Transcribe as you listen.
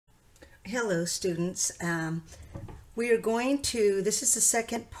Hello, students. We are going to, this is the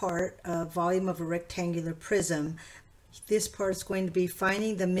second part of volume of a rectangular prism. This part is going to be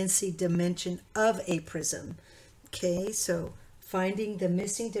finding the missing dimension of a prism. Okay, so finding the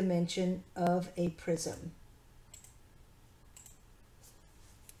missing dimension of a prism.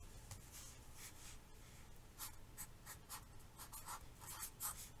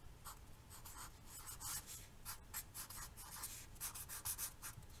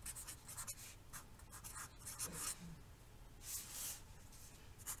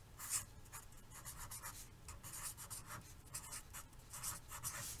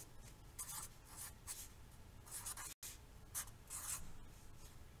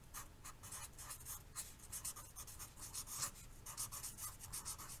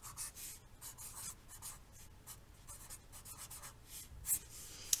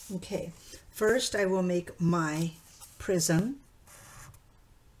 Okay, first I will make my prism.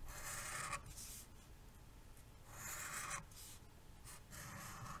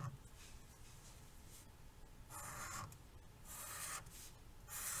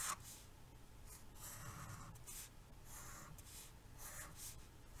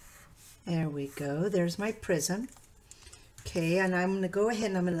 There we go. There's my prism. Okay, and I'm going to go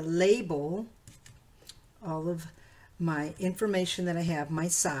ahead and I'm going to label all of my information that I have, my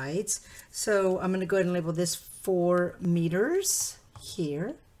sides. So I'm going to go ahead and label this 4 meters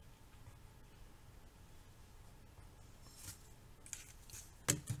here.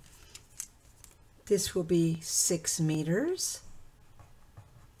 This will be 6 meters.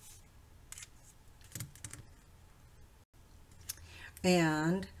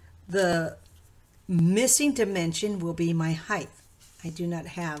 And the missing dimension will be my height. I do not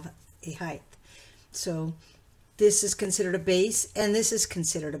have a height. So this is considered a base, and this is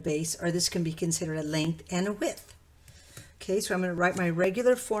considered a base, or this can be considered a length and a width. Okay, so I'm going to write my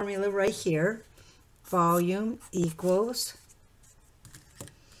regular formula right here. Volume equals,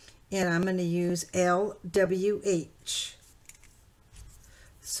 and I'm going to use LWH.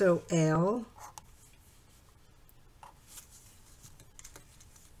 So L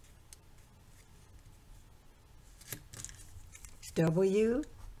W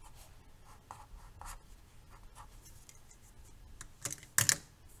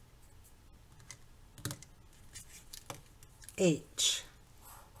H.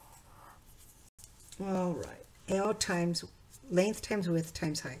 All right, L times length times width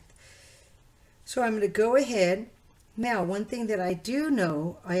times height. So I'm going to go ahead. Now, one thing that I do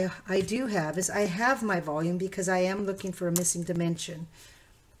know, I do have is I have my volume because I am looking for a missing dimension.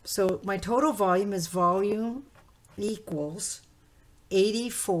 So my total volume is volume equals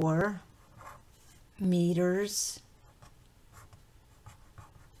 84 meters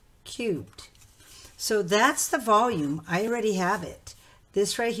cubed. So that's the volume. I already have it.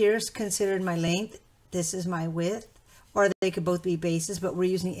 This right here is considered my length. This is my width, or they could both be bases, but we're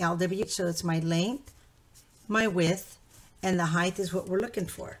using LW, so it's my length, my width, and the height is what we're looking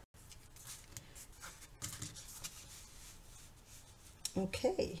for.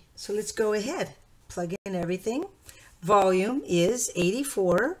 Okay, so let's go ahead. Plug in everything. Volume is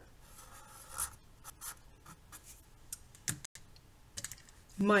 84.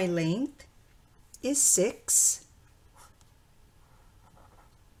 My length is 6.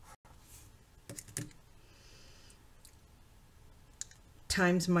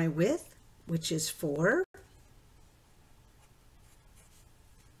 Times my width, which is 4.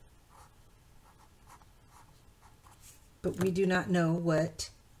 But we do not know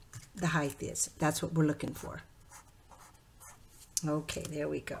what the height is. That's what we're looking for. Okay, there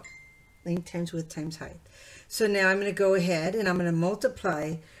we go. Length times width times height. So now I'm going to go ahead and I'm going to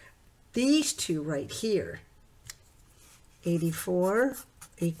multiply these two right here. 84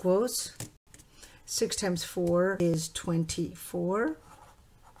 equals 6 times 4 is 24.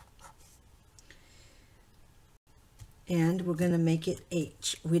 And we're going to make it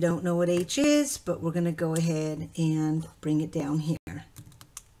H. We don't know what H is, but we're going to go ahead and bring it down here.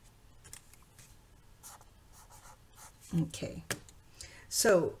 Okay.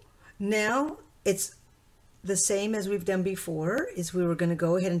 So now it's the same as we've done before, is we were going to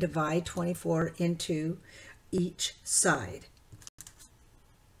go ahead and divide 24 into each side.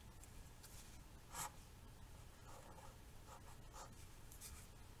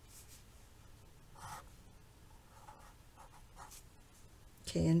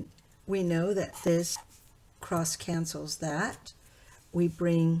 Okay, and we know that this cross cancels that. We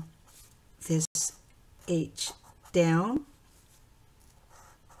bring this H down.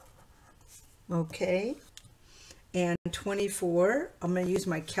 Okay, and 24, I'm going to use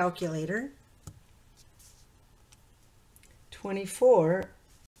my calculator. 24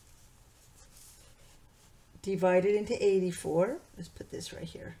 divided into 84. Let's put this right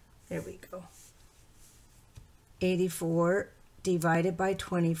here. There we go. 84 divided by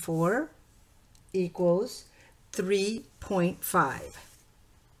 24 equals 3.5.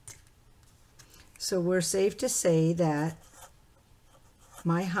 So we're safe to say that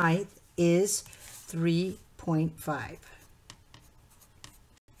my height is 3.5.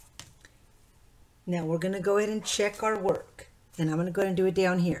 Now we're going to go ahead and check our work. And I'm going to go ahead and do it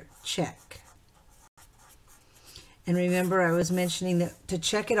down here. Check. And remember, I was mentioning that to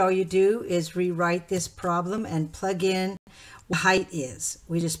check it, all you do is rewrite this problem and plug in what height is.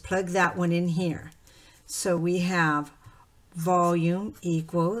 We just plug that one in here. So we have volume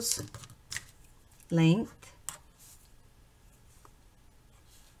equals length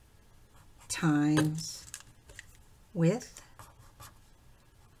times width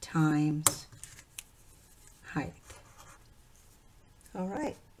times height. All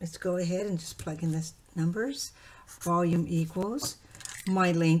right, let's go ahead and just plug in this numbers. Volume equals,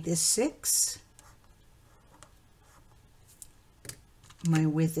 my length is 6, my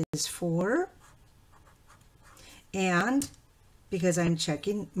width is 4, and because I'm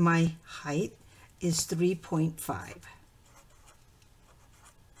checking, my height is 3.5.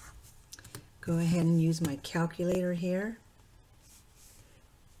 Go ahead and use my calculator here.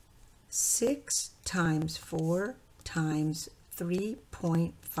 6 times 4 times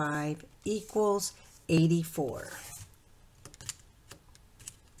 3.5 equals 84.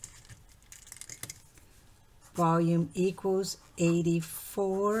 Volume equals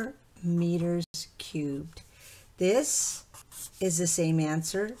 84 meters cubed. This is the same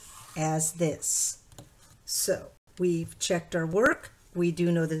answer as this. So we've checked our work. We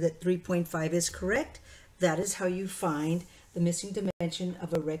do know that 3.5 is correct. That is how you find the missing dimension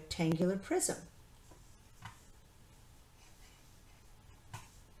of a rectangular prism.